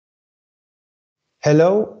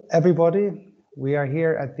Hello, everybody. We are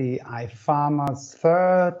here at the IFAMA's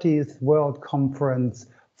 30th World Conference,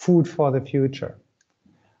 Food for the Future.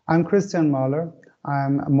 I'm Kristian Moeller.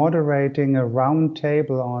 I'm moderating a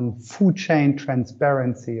roundtable on food chain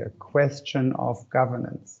transparency, a question of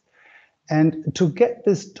governance. And to get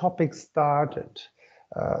this topic started,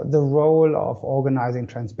 the role of organizing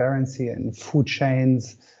transparency in food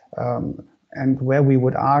chains, and where we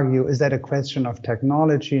would argue, is that a question of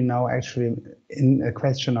technology? No, actually in a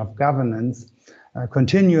question of governance.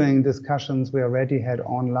 Continuing discussions we already had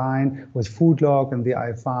online with Foodlog and the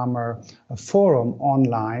IFAMA forum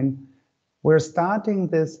online. We're starting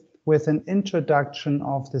this with an introduction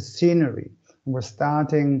of the scenery. We're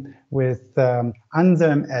starting with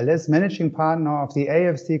Anselm Elles, managing partner of the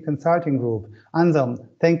AFC Consulting Group. Anselm,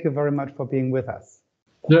 thank you very much for being with us.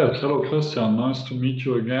 Yes, hello Kristian, nice to meet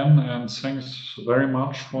you again, and thanks very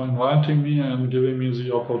much for inviting me and giving me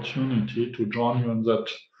the opportunity to join you in that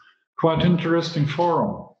quite interesting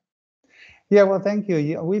forum. Yeah, well, thank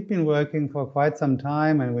you. We've been working for quite some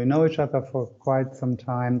time and we know each other for quite some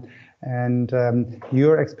time, and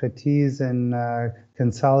your expertise in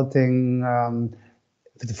consulting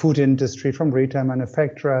the food industry from retail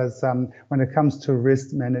manufacturers, when it comes to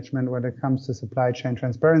risk management, when it comes to supply chain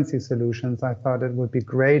transparency solutions, I thought it would be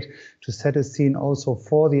great to set a scene also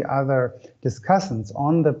for the other discussants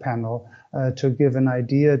on the panel to give an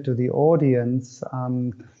idea to the audience,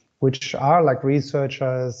 which are like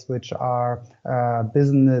researchers, which are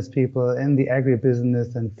business people in the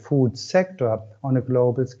agribusiness and food sector on a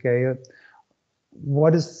global scale.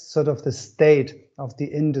 What is sort of the state of the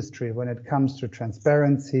industry when it comes to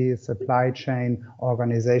transparency, supply chain,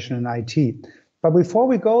 organization, and IT? But before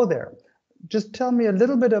we go there, just tell me a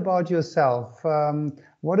little bit about yourself.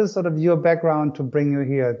 What is sort of your background to bring you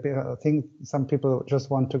here? I think some people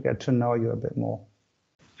just want to get to know you a bit more.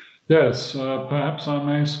 Yes, perhaps I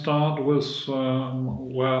may start with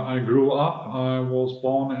where I grew up. I was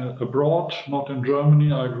born abroad, not in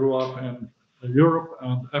Germany. I grew up in Europe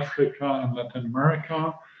and Africa and Latin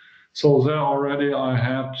America. So there already I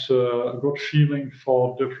had a good feeling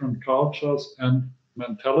for different cultures and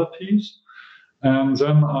mentalities. And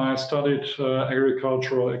then I studied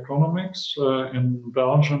agricultural economics in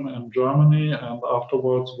Belgium and Germany, and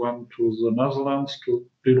afterwards went to the Netherlands to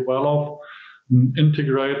develop an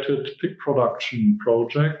integrated pig production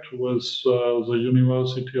project with the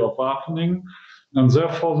University of Wageningen. And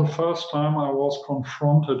therefore, the first time I was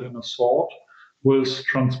confronted in a sort with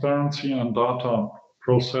transparency and data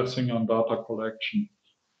processing and data collection.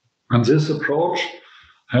 And this approach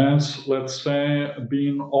has, let's say,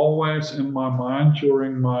 been always in my mind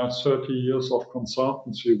during my 30 years of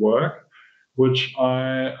consultancy work, which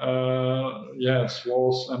I,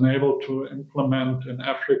 was enabled to implement in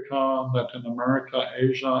Africa, Latin America,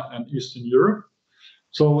 Asia, and Eastern Europe.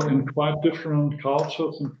 So in quite different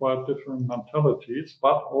cultures and quite different mentalities,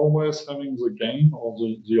 but always having the gain or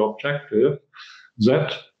the objective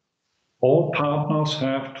that all partners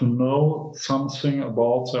have to know something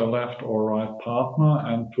about their left or right partner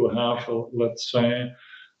and to have, let's say,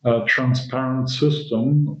 a transparent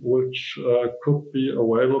system which could be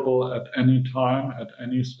available at any time, at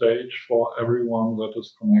any stage for everyone that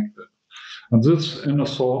is connected. And this, in a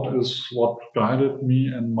sort, is what guided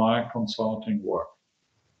me in my consulting work.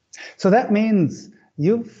 So that means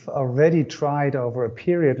you've already tried over a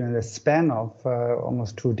period in a span of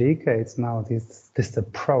almost 2 decades now this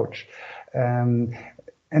approach. And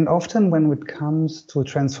often when it comes to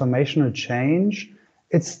transformational change,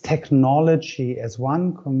 it's technology as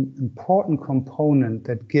one important component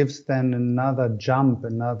that gives then another jump,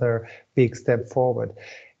 another big step forward.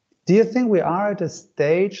 Do you think we are at a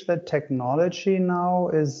stage that technology now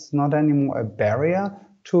is not anymore a barrier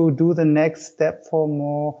to do the next step for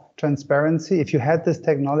more transparency? If you had this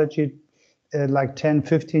technology like 10,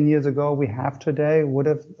 15 years ago we have today,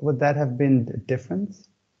 would that have been a difference?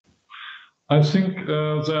 I think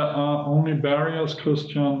there are only barriers,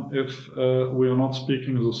 Kristian, if we are not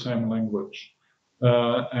speaking the same language.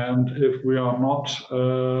 And if we are not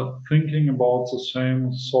thinking about the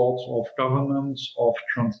same sorts of governance, of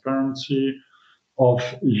transparency, of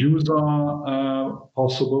user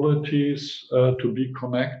possibilities to be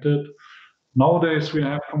connected. Nowadays, we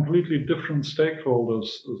have completely different stakeholders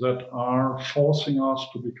that are forcing us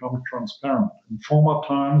to become transparent. In former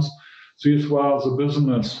times, these were the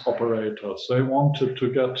business operators. They wanted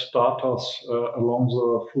to get data along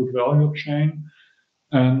the food value chain.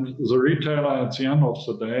 And the retailer at the end of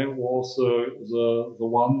the day was the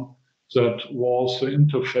one that was the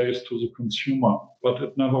interface to the consumer. But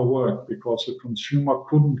it never worked because the consumer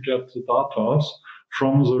couldn't get the data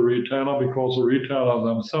from the retailer because the retailer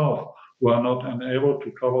themselves were not enabled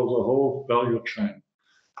to cover the whole value chain.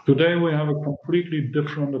 Today we have a completely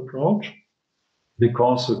different approach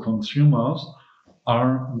because the consumers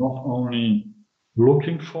are not only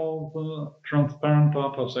looking for the transparent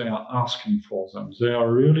data, they are asking for them. They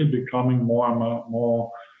are really becoming more and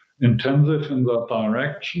more intensive in that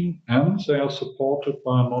direction, and they are supported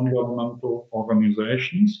by non-governmental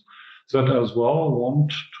organizations that as well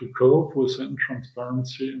want to cope with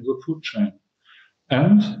intransparency in the food chain.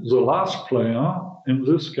 And the last player in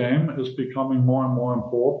this game is becoming more and more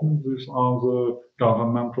important. These are the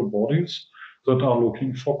governmental bodies that are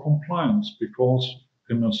looking for compliance, because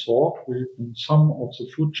in a sort, in some of the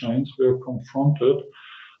food chains, we are confronted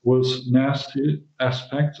with nasty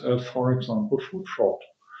aspects as, for example, food fraud.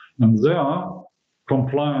 And there,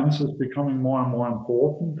 compliance is becoming more and more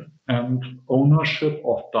important, and ownership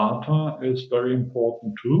of data is very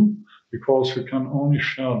important too, because you can only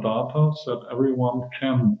share data that everyone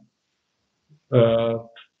can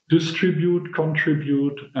distribute,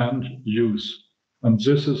 contribute, and use. And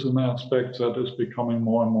this is an aspect that is becoming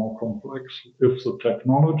more and more complex if the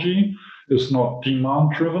technology is not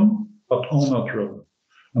demand-driven, but owner-driven.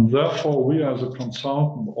 And therefore, we as a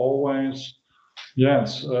consultant always,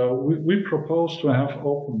 we propose to have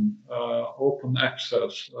open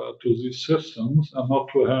access to these systems, and not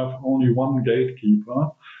to have only one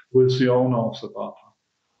gatekeeper with the owner of the data.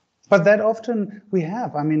 But that often we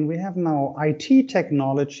have. I mean, we have now IT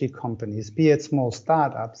technology companies, be it small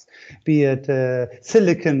startups, be it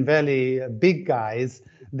Silicon Valley big guys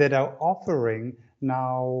that are offering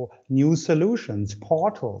now new solutions,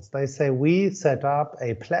 portals. They say, we set up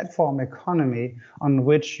a platform economy on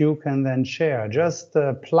which you can then share. Just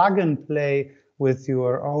plug and play with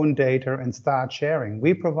your own data and start sharing.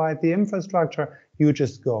 We provide the infrastructure, you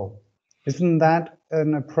just go. Isn't that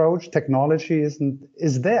an approach? Technology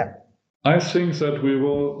is there. I think that we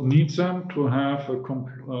will need them to have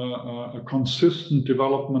a consistent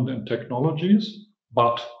development in technologies,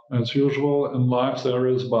 but as usual in life there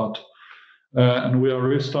is but. And we are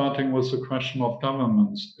restarting with the question of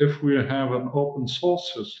governments. If we have an open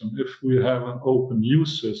source system, if we have an open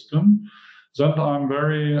use system, then I'm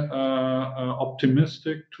very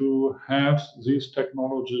optimistic to have these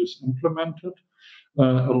technologies implemented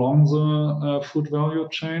along the food value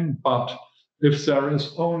chain. But if there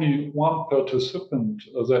is only one participant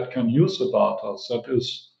that can use the data, that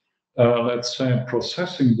is, let's say,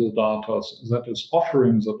 processing the data, that is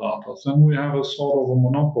offering the data, then we have a sort of a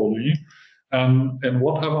monopoly. And in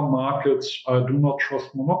whatever markets, I do not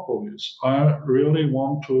trust monopolies. I really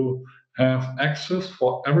want to have access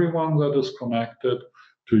for everyone that is connected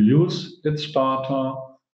to use its data,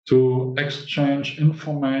 to exchange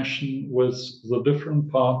information with the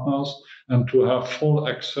different partners, and to have full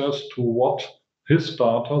access to what his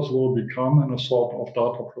data will become in a sort of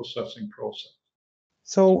data processing process.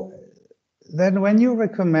 So then when you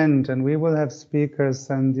recommend, and we will have speakers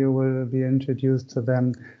and you will be introduced to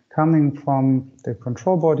them, coming from the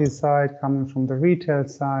control body side, coming from the retail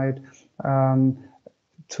side,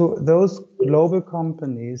 to those global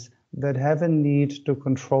companies that have a need to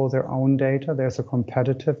control their own data, there's a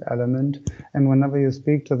competitive element. And whenever you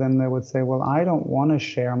speak to them, they would say, well, I don't want to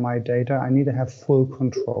share my data. I need to have full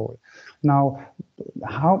control. Now,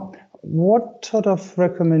 what sort of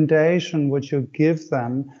recommendation would you give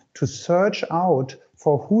them to search out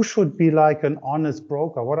for who should be like an honest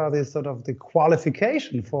broker? What are the sort of the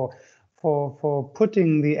qualification for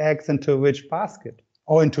putting the eggs into which basket,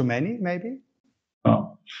 or into many, maybe?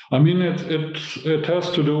 I mean, it has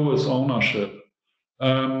to do with ownership.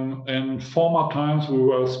 In former times, we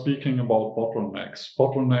were speaking about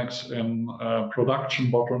bottlenecks in production,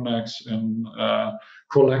 bottlenecks in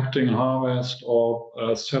collecting harvest or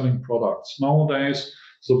selling products. Nowadays,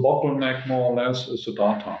 the bottleneck more or less is the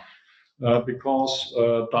data. Because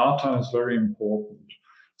data is very important.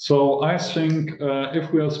 So I think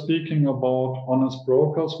if we are speaking about honest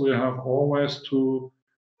brokers, we have always to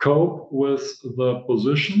cope with the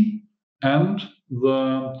position and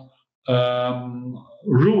the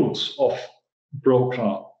rules of brokerage,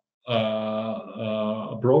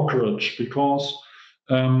 because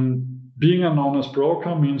being an honest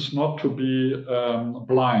broker means not to be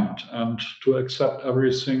blind and to accept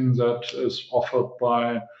everything that is offered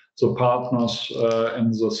by the partners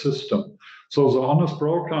in the system. So the honest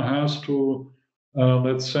broker has to,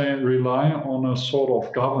 let's say, rely on a sort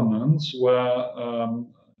of governance where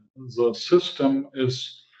the system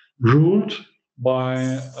is ruled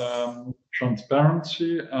by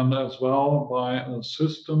transparency, and as well by a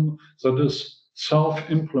system that is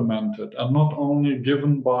self-implemented and not only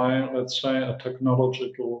given by, let's say, a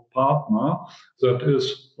technological partner that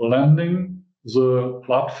is lending the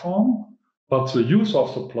platform but the use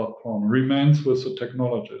of the platform remains with the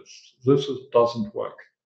technologists. This doesn't work.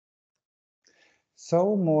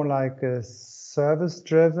 So more like a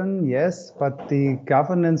service-driven, yes, but the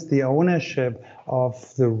governance, the ownership of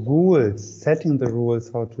the rules, setting the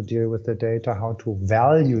rules, how to deal with the data, how to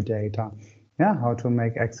value data, yeah, how to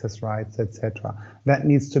make access rights, etc. That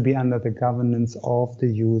needs to be under the governance of the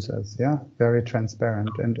users, yeah, very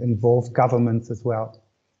transparent and involve governments as well.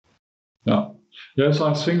 Yeah, yes,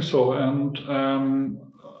 I think so. And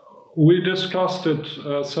we discussed it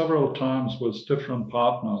several times with different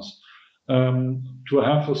partners to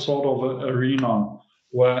have a sort of an arena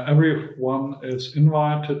where everyone is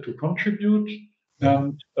invited to contribute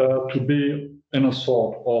and to be in a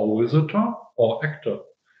sort or visitor or actor.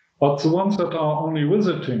 But the ones that are only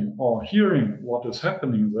visiting or hearing what is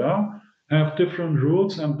happening there have different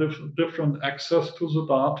rules and different access to the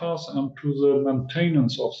data and to the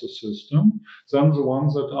maintenance of the system than the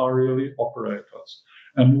ones that are really operators.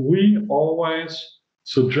 And we always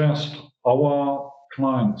suggest our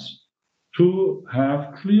clients to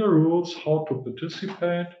have clear rules how to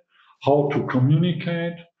participate, how to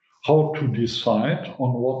communicate, how to decide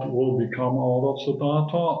on what will become out of the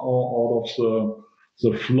data or out of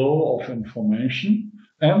the flow of information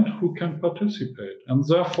and who can participate. And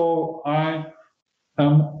therefore, I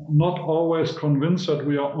am not always convinced that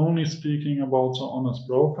we are only speaking about the honest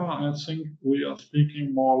broker. I think we are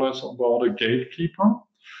speaking more or less about a gatekeeper,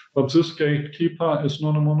 but this gatekeeper is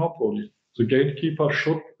not a monopoly. The gatekeeper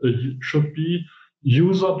should be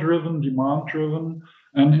user-driven, demand-driven,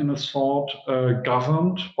 and in a sort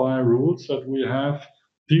governed by rules that we have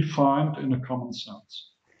defined in a common sense.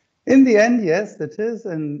 In the end, yes, it is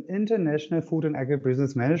an international food and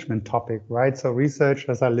agribusiness management topic, right? So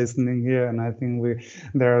researchers are listening here, and I think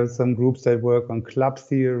there are some groups that work on club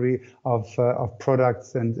theory of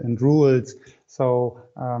products and rules. So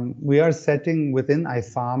we are setting within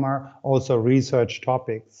IFAMA also research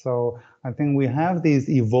topics. So I think we have these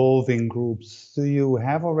evolving groups. Do you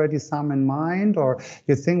have already some in mind, or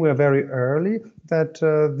you think we're very early that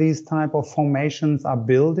these type of formations are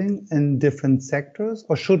building in different sectors,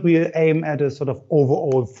 or should we aim at a sort of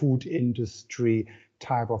overall food industry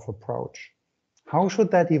type of approach? How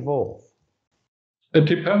should that evolve? It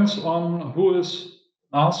depends on who is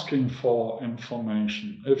asking for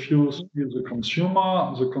information. If you see the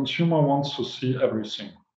consumer wants to see everything.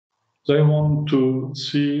 They want to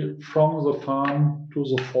see from the farm to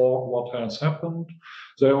the fork what has happened.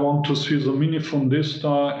 They want to see the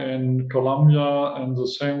minifundista in Colombia in the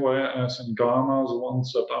same way as in Ghana, the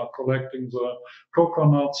ones that are collecting the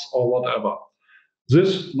coconuts or whatever. This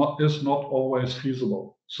is not always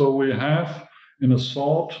feasible. So we have, in a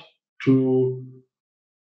sort, to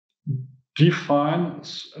define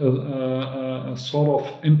a sort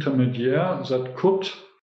of intermediary that could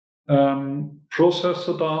process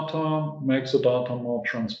the data, make the data more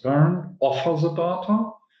transparent, offer the data,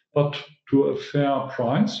 but to a fair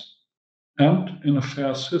price and in a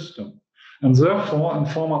fair system. And therefore, in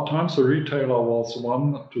former times, the retailer was the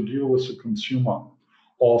one to deal with the consumer,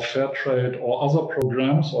 or fair trade, or other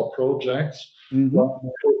programs or projects to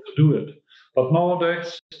do it. But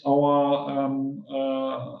nowadays, our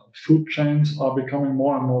food chains are becoming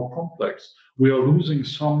more and more complex. We are losing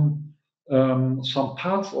some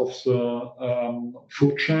parts of the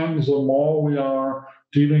food chain, the more we are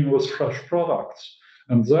dealing with fresh products.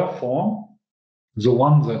 And therefore, the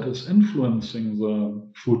one that is influencing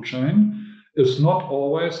the food chain is not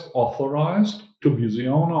always authorized to be the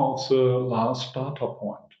owner of the last data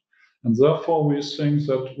point. And therefore, we think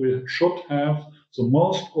that we should have the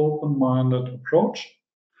most open-minded approach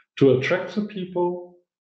to attract the people,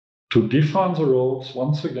 to define the roles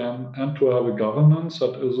once again, and to have a governance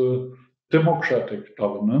that is a democratic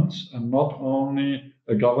governance and not only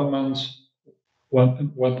a governance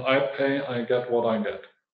when I pay, I get what I get.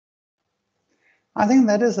 I think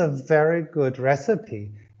that is a very good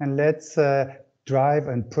recipe. And let's drive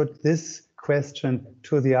and put this question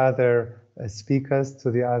to the other speakers,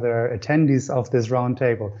 to the other attendees of this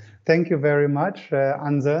roundtable. Thank you very much,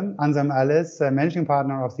 Anselm Elles, managing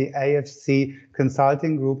partner of the AFC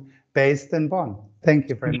Consulting Group based in Bonn. Thank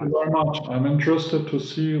you very much. Thank you very much. I'm interested to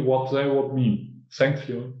see what they would mean. Thank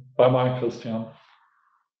you. Bye-bye, Kristian.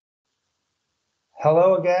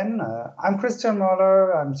 Hello again. I'm Kristian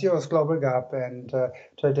Moeller. I'm CEO of GLOBALG.A.P. And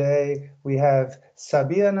today we have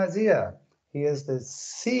Sabbir Nasir. He is the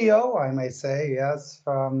CEO, I may say, yes,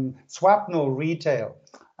 from Swapno Retail.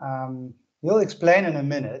 You'll explain in a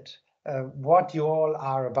minute what you all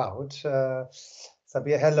are about.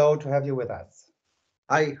 Sabbir, hello to have you with us.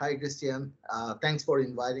 Hi, Kristian. Thanks for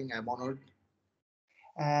inviting. I'm honored.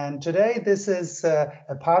 And today this is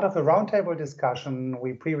a part of a roundtable discussion.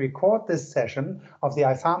 We pre-record this session of the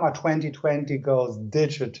IFAMA 2020 Goes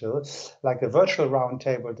Digital, like a virtual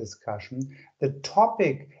roundtable discussion. The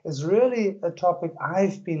topic is really a topic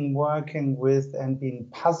I've been working with and been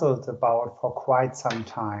puzzled about for quite some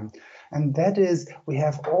time. And that is, we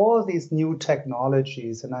have all these new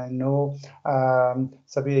technologies, and I know,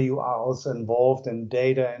 Sabbir, you are also involved in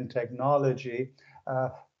data and technology.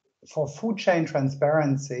 For food chain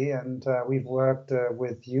transparency, and we've worked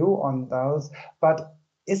with you on those, but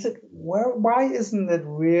why isn't it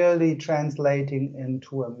really translating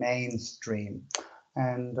into a mainstream?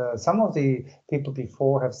 And some of the people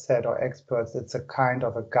before have said, or experts, it's a kind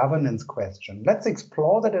of a governance question. Let's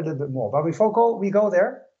explore that a little bit more. But before we go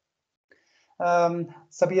there,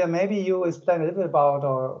 Sabbir, maybe you explain a little bit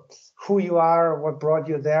about who you are, what brought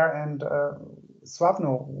you there, and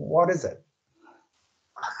Swapno, what is it?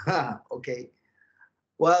 Okay.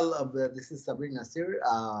 Well, this is Sabbir Nasir.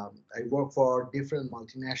 I work for different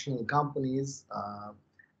multinational companies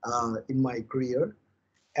in my career.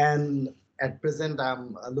 And at present,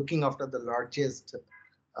 I'm looking after the largest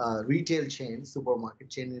retail chain,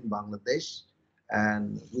 supermarket chain in Bangladesh,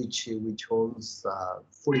 and which holds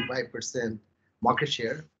 45% market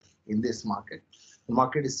share in this market. The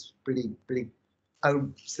market is pretty, I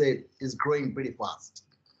would say, is growing pretty fast.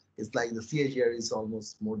 It's like the CAGR is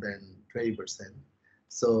almost more than 20%.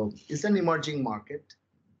 So it's an emerging market,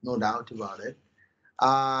 no doubt about it.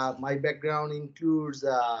 My background includes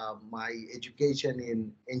my education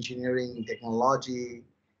in engineering, technology,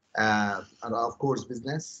 and of course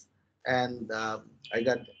business. And I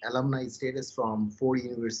got alumni status from 4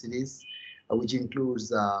 universities, which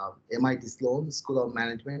includes MIT Sloan School of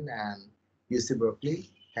Management and UC Berkeley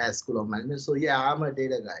has School of Management. So yeah, I'm a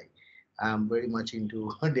data guy. I'm very much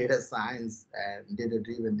into data science and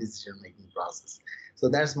data-driven decision-making process. So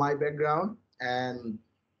that's my background and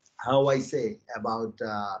how I say about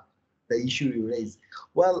the issue you raised.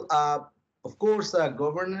 Well, of course,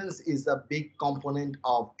 governance is a big component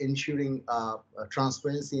of ensuring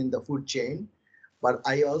transparency in the food chain. But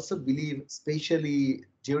I also believe, especially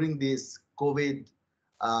during this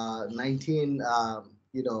COVID-19,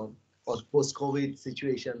 or post-COVID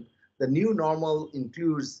situation, the new normal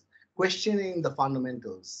includes questioning the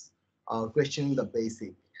fundamentals, questioning the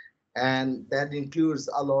basic. And that includes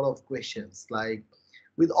a lot of questions like,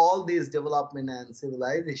 with all this development and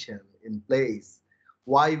civilization in place,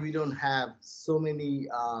 why we don't have so many,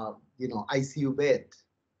 ICU beds,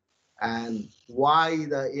 and why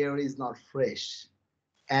the air is not fresh,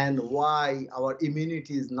 and why our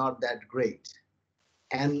immunity is not that great.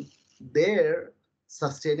 And there,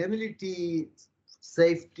 sustainability,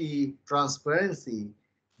 safety, transparency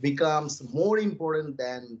becomes more important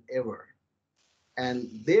than ever.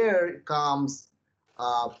 And there comes,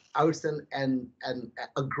 I would say,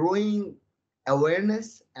 a growing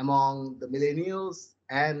awareness among the millennials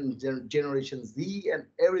and Generation Z and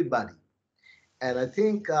everybody. And I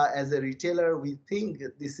think as a retailer, we think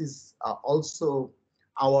this is also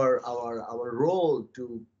our role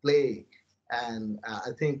to play. And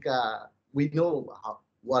I think we know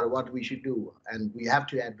what we should do, and we have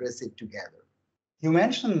to address it together. You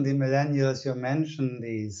mentioned the millennials, you mentioned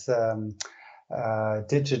these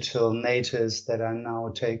digital natives that are now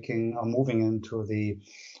taking or moving into the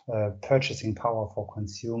purchasing power for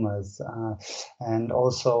consumers. And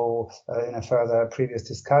also in a further previous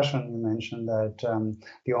discussion, you mentioned that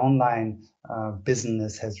the online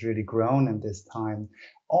business has really grown in this time.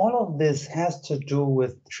 All of this has to do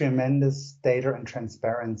with tremendous data and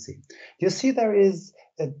transparency. You see there is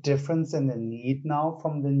a difference in the need now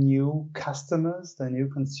from the new customers, the new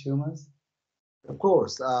consumers? Of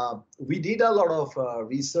course, we did a lot of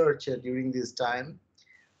research during this time.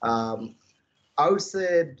 I would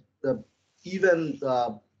say even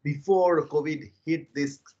before COVID hit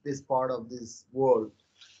this part of this world,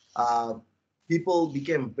 people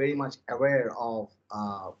became very much aware of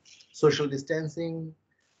social distancing,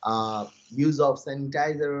 use of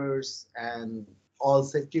sanitizers, and all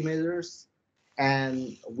safety measures.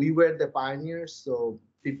 And we were the pioneers, so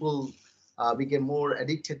people became more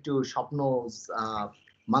addicted to Shopno's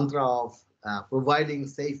mantra of providing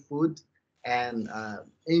safe food and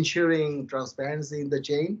ensuring transparency in the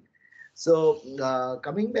chain. So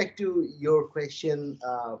coming back to your question,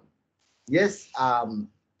 yes,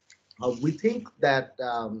 we think that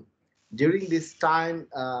during this time,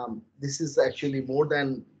 this is actually more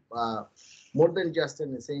than just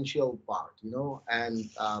an essential part, and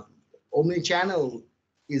omnichannel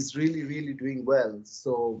is really doing well.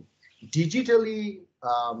 So digitally,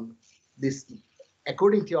 this,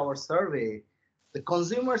 according to our survey, the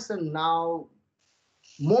consumers are now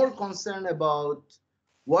more concerned about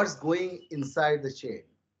what's going inside the chain.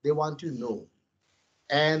 They want to know.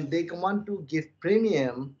 And they want to give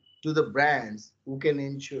premium to the brands who can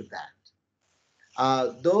ensure that.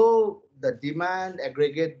 Though the demand,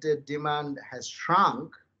 aggregated demand has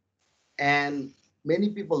shrunk and many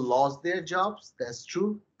people lost their jobs, that's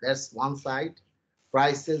true. That's one side.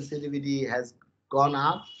 Price sensitivity has gone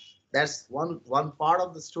up. That's one part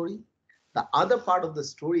of the story. The other part of the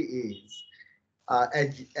story is,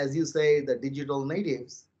 as you say, the digital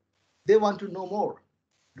natives, they want to know more.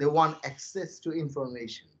 They want access to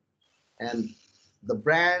information. And the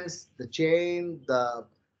brands, the chain, the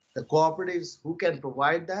cooperatives who can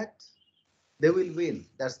provide that, they will win.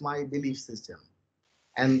 That's my belief system.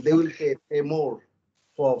 And they will pay more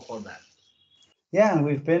for that. Yeah, and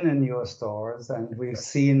we've been in your stores and we've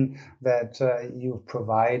seen that you've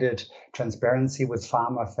provided transparency with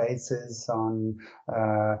farmer faces on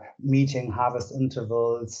meeting harvest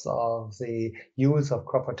intervals of the use of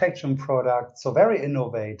crop protection products. So very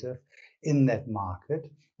innovative in that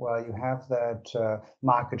market where you have that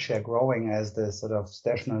market share growing as the sort of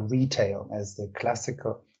stationary retail, as the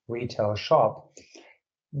classical retail shop.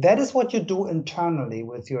 That is what you do internally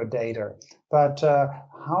with your data. But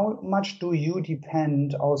how much do you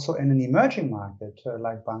depend also in an emerging market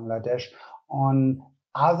like Bangladesh on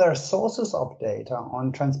other sources of data,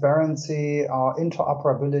 on transparency or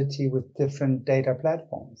interoperability with different data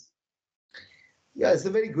platforms? Yeah, it's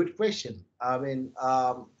a very good question. I mean,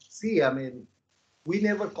 we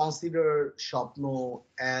never consider Shopno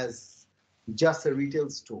as just a retail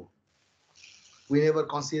store. We never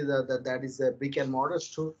consider that that is a brick and mortar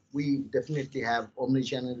store. We definitely have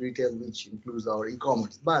omnichannel retail, which includes our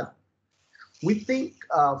e-commerce. But we think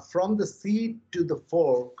from the seed to the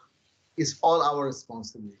fork is all our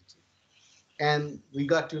responsibility. And we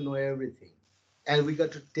got to know everything. And we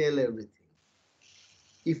got to tell everything.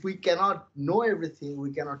 If we cannot know everything,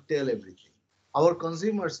 we cannot tell everything. Our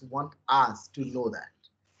consumers want us to know that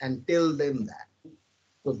and tell them that.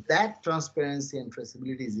 So that transparency and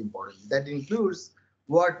traceability is important. That includes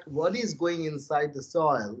what is going inside the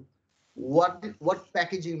soil, what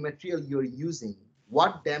packaging material you're using,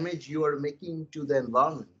 what damage you are making to the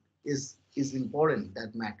environment is important.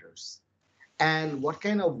 That matters. And what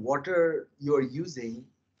kind of water you're using,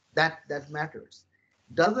 that matters.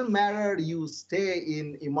 Doesn't matter you stay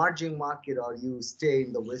in emerging market or you stay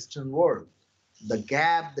in the Western world. The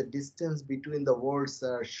gap, the distance between the worlds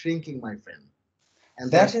are shrinking, my friend. And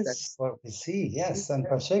that is what we see, yes. And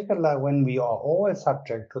particularly when we are all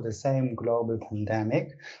subject to the same global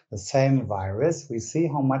pandemic, the same virus, we see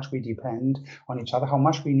how much we depend on each other, how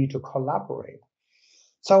much we need to collaborate.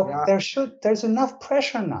 So there's enough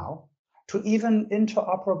pressure now to even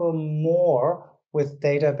interoperable more with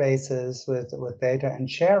databases, with data and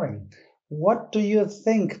sharing. What do you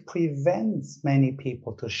think prevents many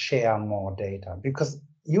people to share more data? Because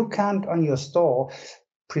you can't on your store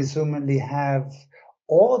presumably have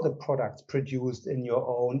all the products produced in your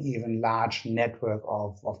own even large network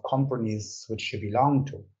of companies which you belong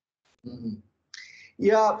to. Mm-hmm.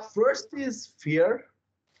 Yeah, first is fear.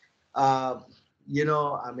 One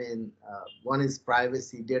is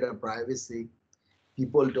privacy, data privacy.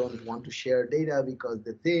 People don't want to share data because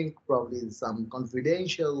they think probably some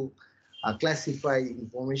confidential classified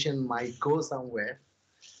information might go somewhere.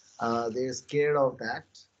 They're scared of that.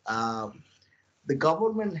 The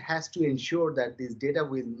government has to ensure that this data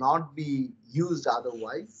will not be used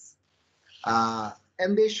otherwise.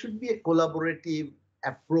 And there should be a collaborative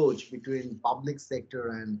approach between public sector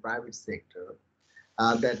and private sector.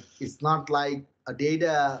 That it's not like a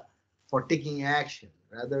data for taking action,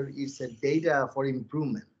 rather it's a data for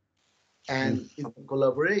improvement. And it's a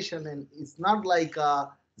collaboration, and it's not like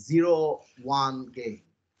a 0-1 game.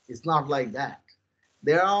 It's not like that.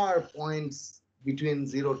 There are points between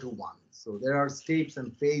 0 to 1. So there are steps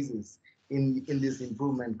and phases in this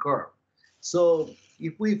improvement curve. So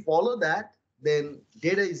if we follow that, then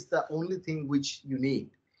data is the only thing which you need.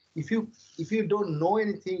 If you don't know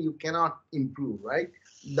anything, you cannot improve, right?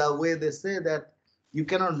 The way they say that you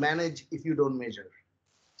cannot manage if you don't measure.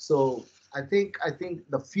 So I think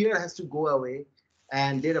the fear has to go away,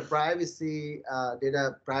 and data privacy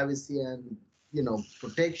and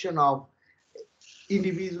protection of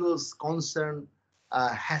individuals' concern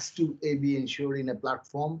has to be ensured in a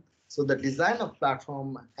platform. So the design of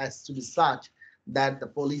platform has to be such that the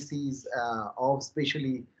policies of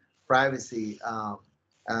especially privacy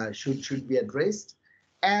should be addressed,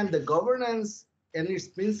 and the governance and its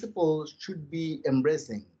principles should be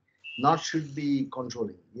embracing, not should be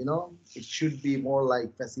controlling. It should be more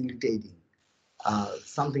like facilitating,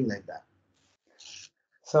 something like that.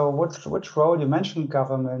 So which role, you mentioned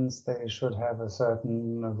governments, they should have a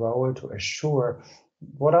certain role to assure.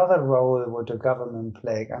 What other role would the government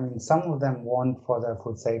play? I mean, some of them want for their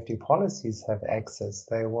food safety policies have access.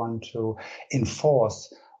 They want to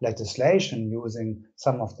enforce legislation using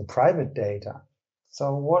some of the private data.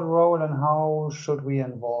 So what role and how should we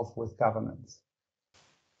involve with governments?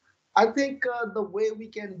 I think the way we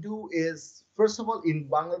can do is, first of all, in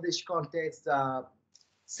Bangladesh context,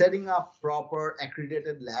 setting up proper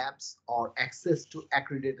accredited labs or access to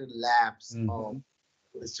accredited labs of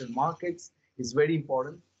Western markets is very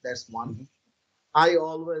important. That's one.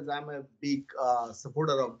 I'm a big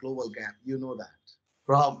supporter of GLOBAL.A.P. You know that.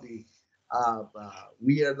 Probably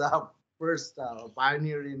we are the first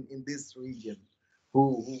pioneer in this region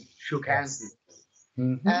who shook hands with us.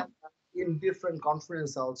 And in different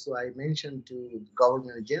conference also, I mentioned to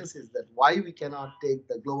government agencies that why we cannot take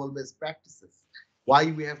the global best practices, why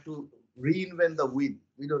we have to reinvent the wheel.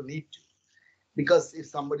 We don't need to, because if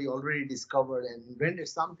somebody already discovered and invented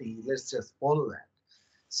something, let's just follow that.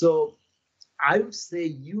 So I would say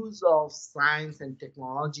use of science and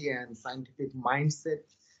technology and scientific mindset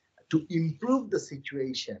to improve the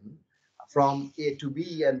situation from A to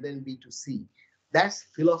B and then B to C. That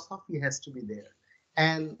philosophy has to be there.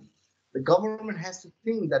 And the government has to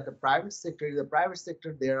think that the private sector,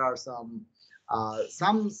 there are some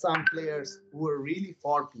players who are really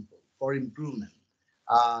for people, for improvement.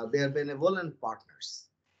 They are benevolent partners.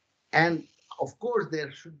 And of course,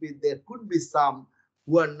 there could be some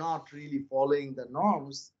who are not really following the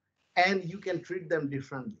norms, and you can treat them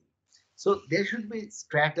differently. So there should be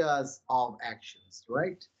stratas of actions,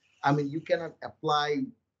 right? I mean, you cannot apply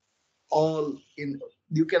all in,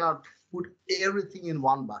 you cannot put everything in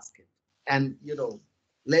one basket and,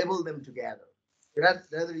 label them together.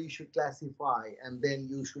 Rather, you should classify, and then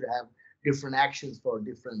you should have different actions for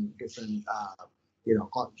different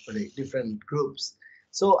different groups.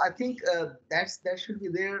 So I think that should be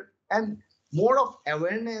there, and more of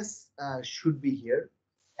awareness should be here.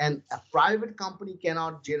 And a private company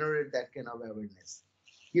cannot generate that kind of awareness,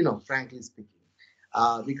 frankly speaking,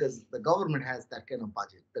 because the government has that kind of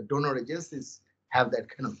budget. The donor agencies have that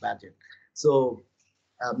kind of budget. So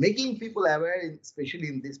making people aware, especially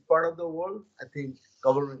in this part of the world, I think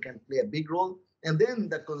government can play a big role. And then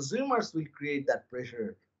the consumers will create that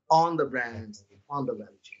pressure on the brands, on the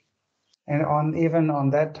value chain. And even on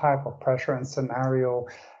that type of pressure and scenario,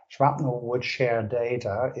 Schwabno would share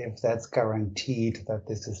data if that's guaranteed that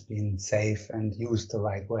this is being safe and used the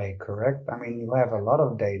right way, correct? I mean, you have a lot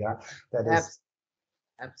of data that is...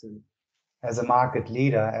 Absolutely. As a market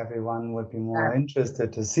leader, everyone would be more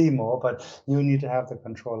interested to see more, but you need to have the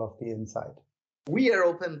control of the inside. We are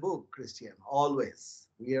open book, Kristian, always.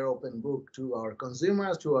 We are open book to our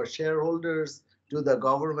consumers, to our shareholders, to the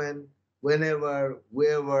government. Whenever,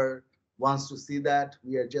 whoever wants to see that,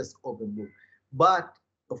 we are just open book. But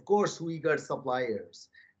of course, we got suppliers,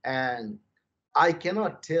 and I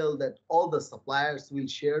cannot tell that all the suppliers will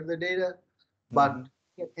share the data, but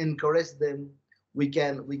we can encourage them. We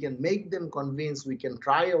can make them convinced. We can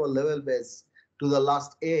try our level best to the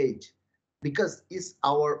last age, because it's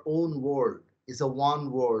our own world. It's a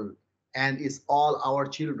one world, and it's all our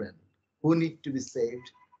children who need to be saved,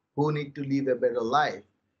 who need to live a better life.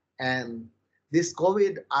 And this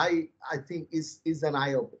COVID, I think, is an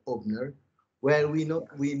eye opener, where we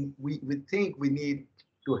think we need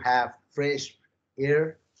to have fresh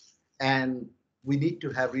air, and we need to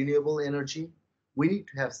have renewable energy. We need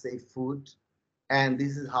to have safe food, and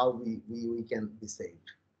this is how we can be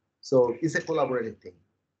saved. So it's a collaborative thing.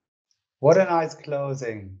 What a nice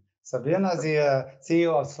closing. Sabbir Nasir,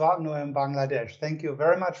 CEO of Swapno in Bangladesh. Thank you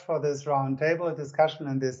very much for this roundtable discussion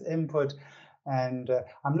and this input. And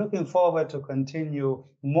I'm looking forward to continue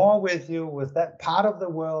more with you with that part of the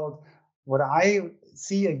world. What I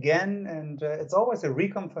see again, and it's always a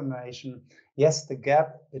reconfirmation, yes, the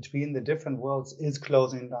gap between the different worlds is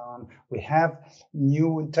closing down. We have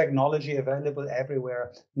new technology available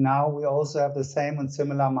everywhere. Now we also have the same and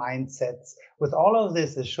similar mindsets. With all of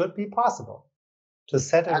this, it should be possible to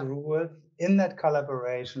set a rule in that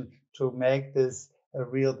collaboration to make this a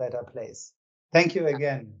real better place. Thank you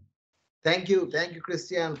again. Thank you,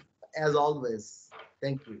 Kristian, as always.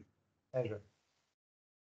 Thank you. Pleasure.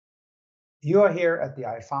 You are here at the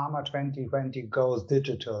IFAMA 2020 Goes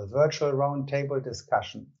Digital virtual roundtable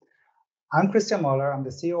discussion. I'm Kristian Moeller, I'm the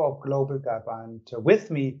CEO of GLOBAL.A.P, and with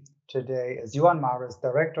me today is Johan,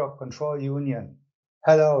 Director of Control Union.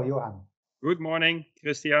 Hello, Johan. Good morning,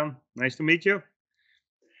 Kristian. Nice to meet you.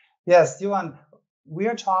 Yes, Johan,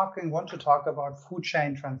 want to talk about food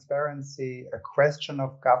chain transparency, a question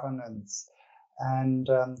of governance. And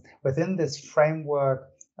within this framework,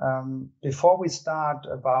 Before we start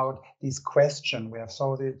about these questions, we have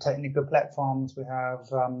so the technical platforms, we have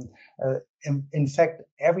in fact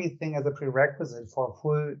everything as a prerequisite for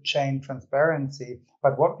full chain transparency.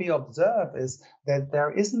 But what we observe is that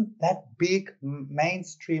there isn't that big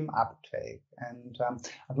mainstream uptake. And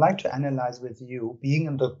I'd like to analyze with you, being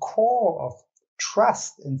in the core of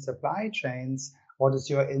trust in supply chains, what is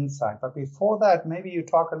your insight? But before that, maybe you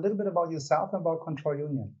talk a little bit about yourself and about Control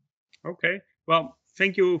Union. Okay, well,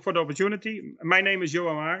 thank you for the opportunity. My name is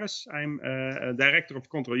Johan. I'm a director of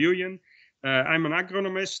Control Union. I'm an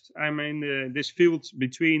agronomist. I'm in this field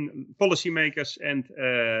between policymakers and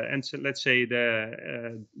let's say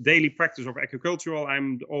the daily practice of agricultural.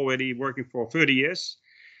 I'm already working for 30 years.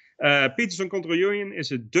 Peterson Control Union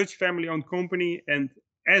is a Dutch family-owned company, and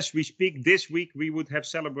as we speak this week, we would have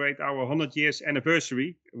celebrate our 100 years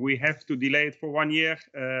anniversary. We have to delay it for 1 year,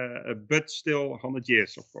 but still 100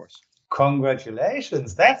 years, of course.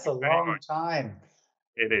 Congratulations, that's a long time.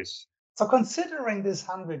 It is. So considering this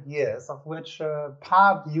 100 years, of which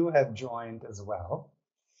part you have joined as well,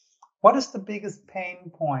 what is the biggest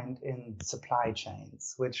pain point in supply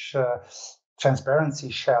chains, which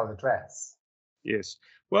transparency shall address? Yes.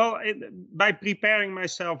 Well, by preparing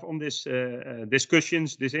myself on this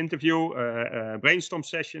discussions, this interview, brainstorm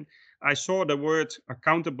session, I saw the word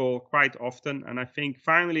accountable quite often, and I think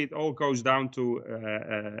finally it all goes down to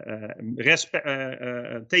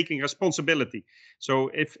taking responsibility. So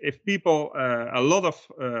if people, a lot of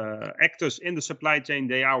actors in the supply chain,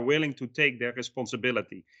 they are willing to take their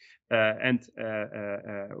responsibility.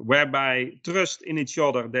 Whereby trust in each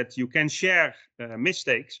other, that you can share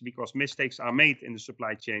mistakes, because mistakes are made in the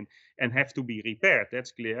supply chain and have to be repaired,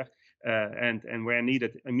 that's clear, and where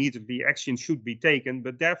needed, immediately action should be taken,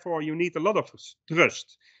 but therefore you need a lot of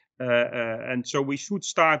trust. And so we should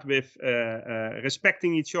start with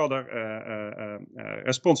respecting each other,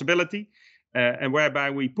 responsibility, and whereby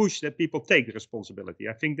we push that people take responsibility.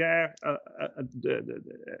 I think there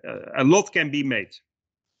a lot can be made.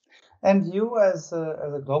 And you, as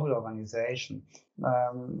a global organization,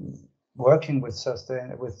 working with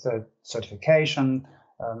certification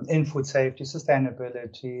in food safety,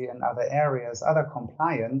 sustainability, and other areas, other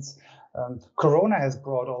compliance, Corona has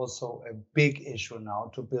brought also a big issue now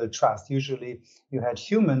to build trust. Usually, you had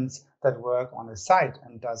humans that work on a site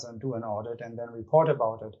and do an audit and then report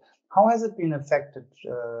about it. How has it been affected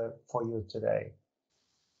for you today?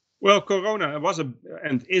 Well, Corona was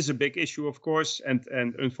and is a big issue, of course, and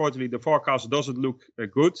unfortunately the forecast doesn't look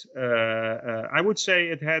good. I would say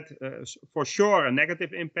it had for sure a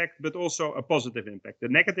negative impact, but also a positive impact. The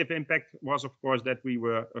negative impact was, of course, that we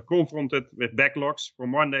were confronted with backlogs.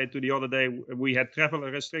 From one day to the other day, we had travel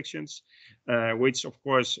restrictions, which of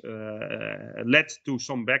course led to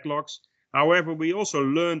some backlogs. However, we also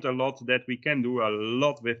learned a lot that we can do a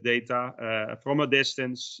lot with data from a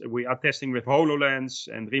distance. We are testing with HoloLens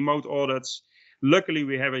and remote audits. Luckily,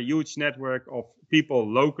 we have a huge network of people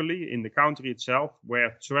locally in the country itself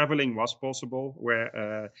where traveling was possible,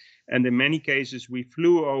 and in many cases we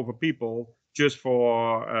flew over people just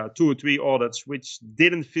for 2 or 3 audits, which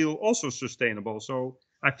didn't feel also sustainable. So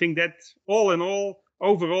I think that all in all,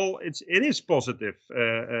 overall, it is positive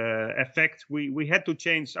effect. We had to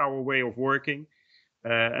change our way of working,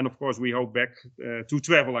 and of course, we hope back to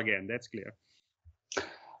travel again. That's clear.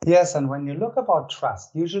 Yes, and when you look about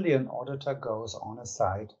trust, usually an auditor goes on a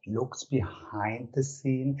site, looks behind the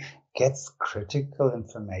scene, gets critical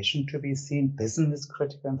information to be seen, business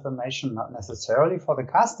critical information, not necessarily for the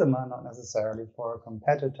customer, not necessarily for a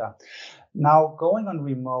competitor. Now, going on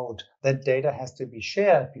remote, that data has to be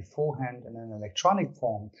shared beforehand in an electronic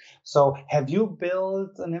form. So have you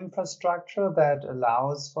built an infrastructure that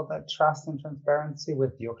allows for that trust and transparency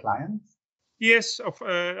with your clients? Yes,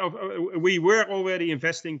 we were already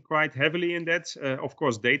investing quite heavily in that. Of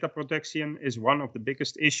course, data protection is one of the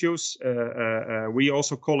biggest issues. We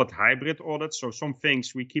also call it hybrid audits. So some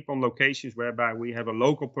things we keep on locations whereby we have a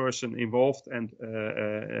local person involved, and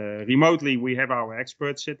remotely we have our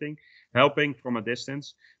experts sitting, helping from a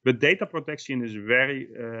distance. But data protection is very,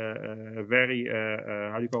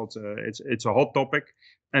 how do you call it? It's a hot topic.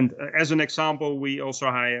 And as an example, we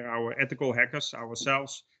also hire our ethical hackers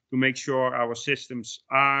ourselves to make sure our systems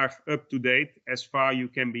are up to date as far you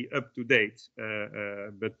can be up to date.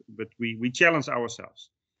 But we challenge ourselves.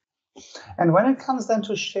 And when it comes then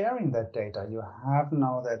to sharing that data, you have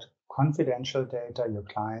now that confidential data, your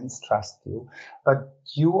clients trust you, but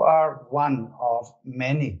you are one of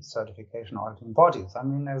many certification auditing bodies. I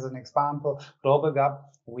mean, as an example, GLOBAL.Ga.P,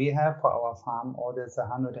 we have for our farm audits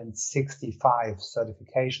 165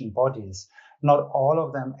 certification bodies. not all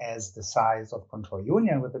of them as the size of Control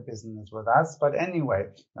Union with the business with us, but anyway,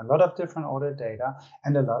 a lot of different audit data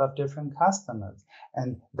and a lot of different customers,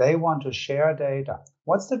 and they want to share data.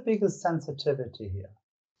 What's the biggest sensitivity here?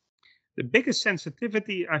 The biggest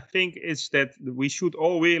sensitivity, I think, is that we should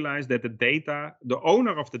all realize that the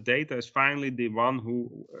owner of the data is finally the one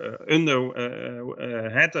who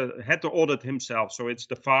had to audit himself. So it's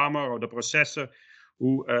the farmer or the processor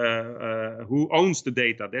who owns the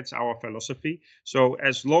data. That's our philosophy. So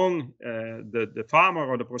as long the farmer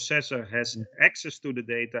or the processor has access to the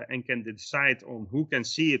data and can decide on who can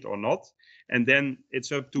see it or not, and then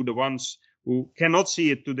it's up to the ones who cannot see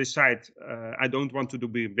it to decide, I don't want to do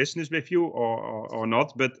business with you or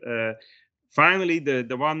not. But finally,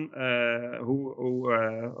 the one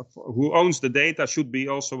who owns the data should be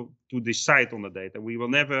also to decide on the data. We will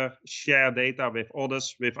never share data with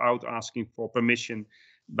others without asking for permission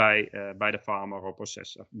by the farmer or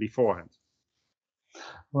processor beforehand.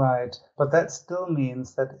 Right, but that still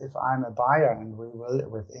means that if I'm a buyer, and we will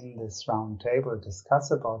within this round table discuss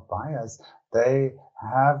about buyers, they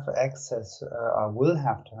have access or will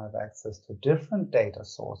have to have access to different data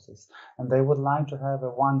sources, and they would like to have a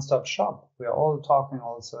one-stop shop. We are all talking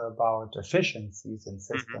also about efficiencies in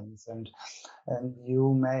systems, and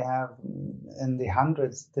you may have in the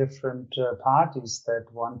hundreds different parties that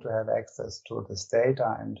want to have access to this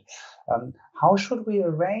data. And how should we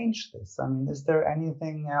arrange this? I mean, is there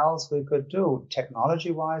anything else we could do?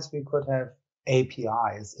 Technology-wise, we could have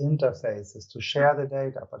APIs, interfaces to share the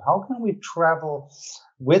data, but how can we travel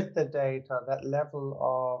with the data that level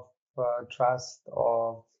of trust,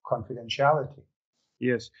 of confidentiality?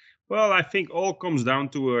 Yes. Well, I think all comes down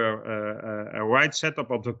to a right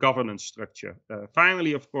setup of the governance structure.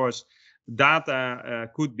 Finally, of course, data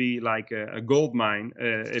could be like a gold mine.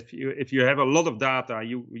 If you have a lot of data,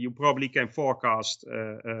 you probably can forecast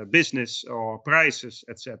business or prices,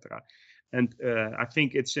 etc. And I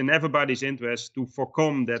think it's in everybody's interest to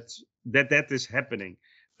forecome that is happening,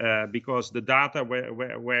 because the data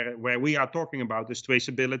where we are talking about is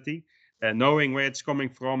traceability. Knowing where it's coming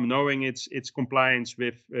from, knowing its compliance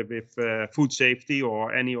with food safety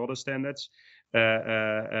or any other standards.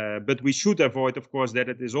 But we should avoid, of course, that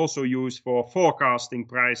it is also used for forecasting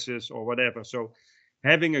prices or whatever. So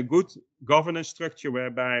having a good governance structure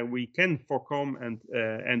whereby we can forecome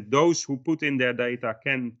and those who put in their data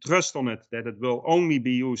can trust on it, that it will only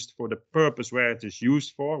be used for the purpose where it is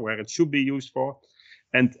used for, where it should be used for.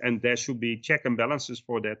 And there should be check and balances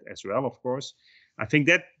for that as well, of course. I think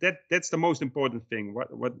that's the most important thing.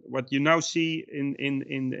 What you now see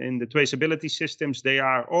in the traceability systems, they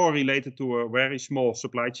are all related to a very small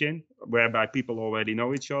supply chain whereby people already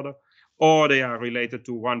know each other, or they are related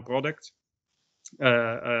to one product,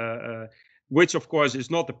 which of course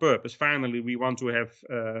is not the purpose. Finally, we want to have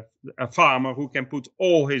a farmer who can put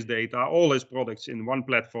all his data, all his products in one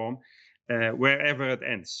platform, wherever it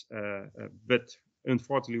ends. But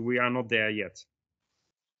unfortunately, we are not there yet.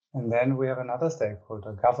 And then we have another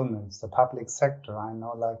stakeholder, governments, the public sector. I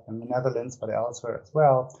know, like in the Netherlands, but elsewhere as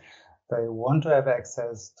well, they want to have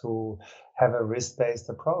access to have a risk-based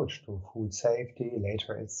approach to food safety,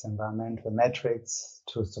 later it's environmental metrics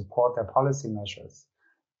to support their policy measures.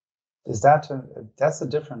 That's a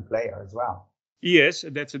different player as well? Yes,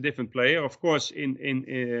 that's a different player. Of course,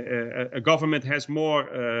 a government has more,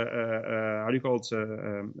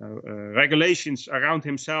 regulations around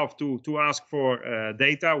himself to ask for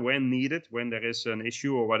data when needed, when there is an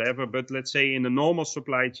issue or whatever. But let's say in a normal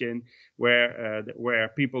supply chain where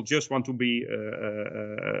people just want to be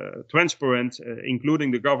transparent, including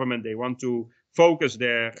the government, they want to focus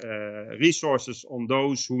their resources on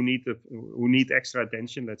those who need extra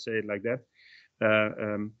attention. Let's say it like that.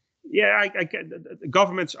 Yeah,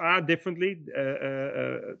 governments are differently.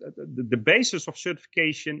 The basis of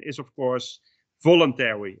certification is, of course,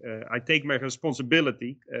 voluntary. I take my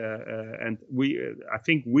responsibility, and I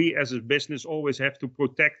think we as a business always have to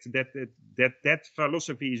protect that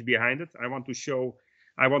philosophy is behind it. I want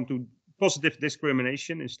to positive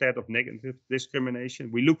discrimination instead of negative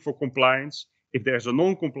discrimination. We look for compliance. If there's a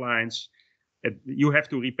non-compliance, you have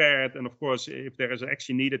to repair it, and of course, if there is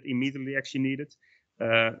action needed, immediately action needed.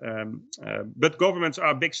 But governments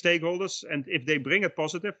are big stakeholders, and if they bring it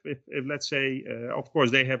positive, if let's say, of course,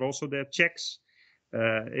 they have also their checks.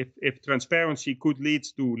 If transparency could lead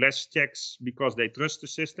to less checks because they trust the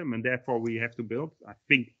system, and therefore we have to build, I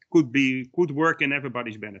think could work in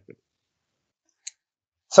everybody's benefit.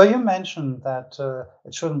 So you mentioned that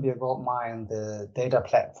it shouldn't be a gold mine. The data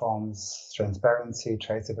platforms, transparency,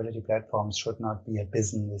 traceability platforms should not be a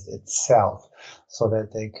business itself, so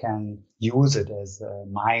that they can use it as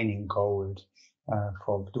mining gold.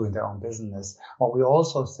 for doing their own business. What we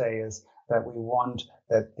also say is that we want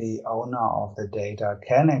that the owner of the data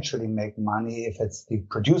can actually make money if it's the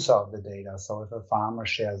producer of the data. So if a farmer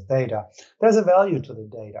shares data, there's a value to the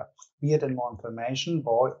data, be it in more information,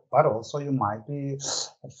 but also you might be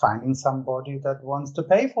finding somebody that wants to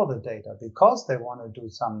pay for the data because they want to do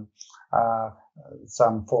some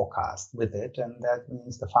forecast with it, and that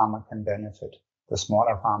means the farmer can benefit, the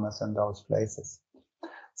smaller farmers in those places.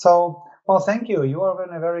 So, well, thank you. You are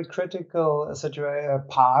in a very critical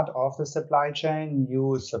part of the supply chain.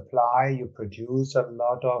 You supply, you produce a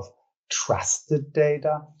lot of trusted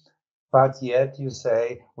data, but yet you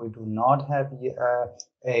say we do not have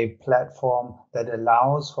a platform that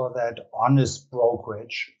allows for that honest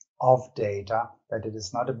brokerage of data, that it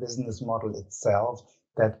is not a business model itself,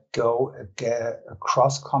 that go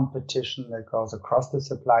across competition, that goes across the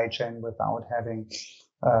supply chain without having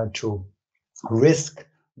to risk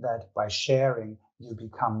that by sharing you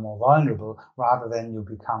become more vulnerable rather than you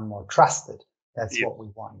become more trusted. That's what we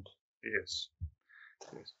want. Yes.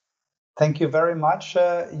 Thank you very much,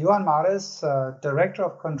 Johan Maris, Director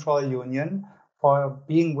of Control Union, for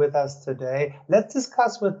being with us today. Let's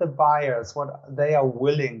discuss with the buyers what they are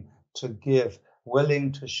willing to give,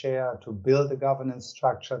 willing to share, to build a governance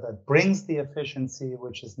structure that brings the efficiency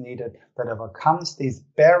which is needed, that overcomes these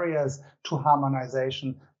barriers to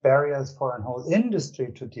harmonization, barriers for a whole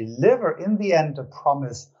industry to deliver in the end a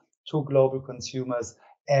promise to global consumers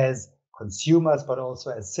as consumers, but also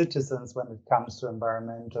as citizens when it comes to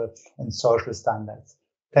environmental and social standards.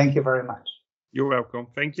 Thank you very much. You're welcome.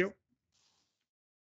 Thank you.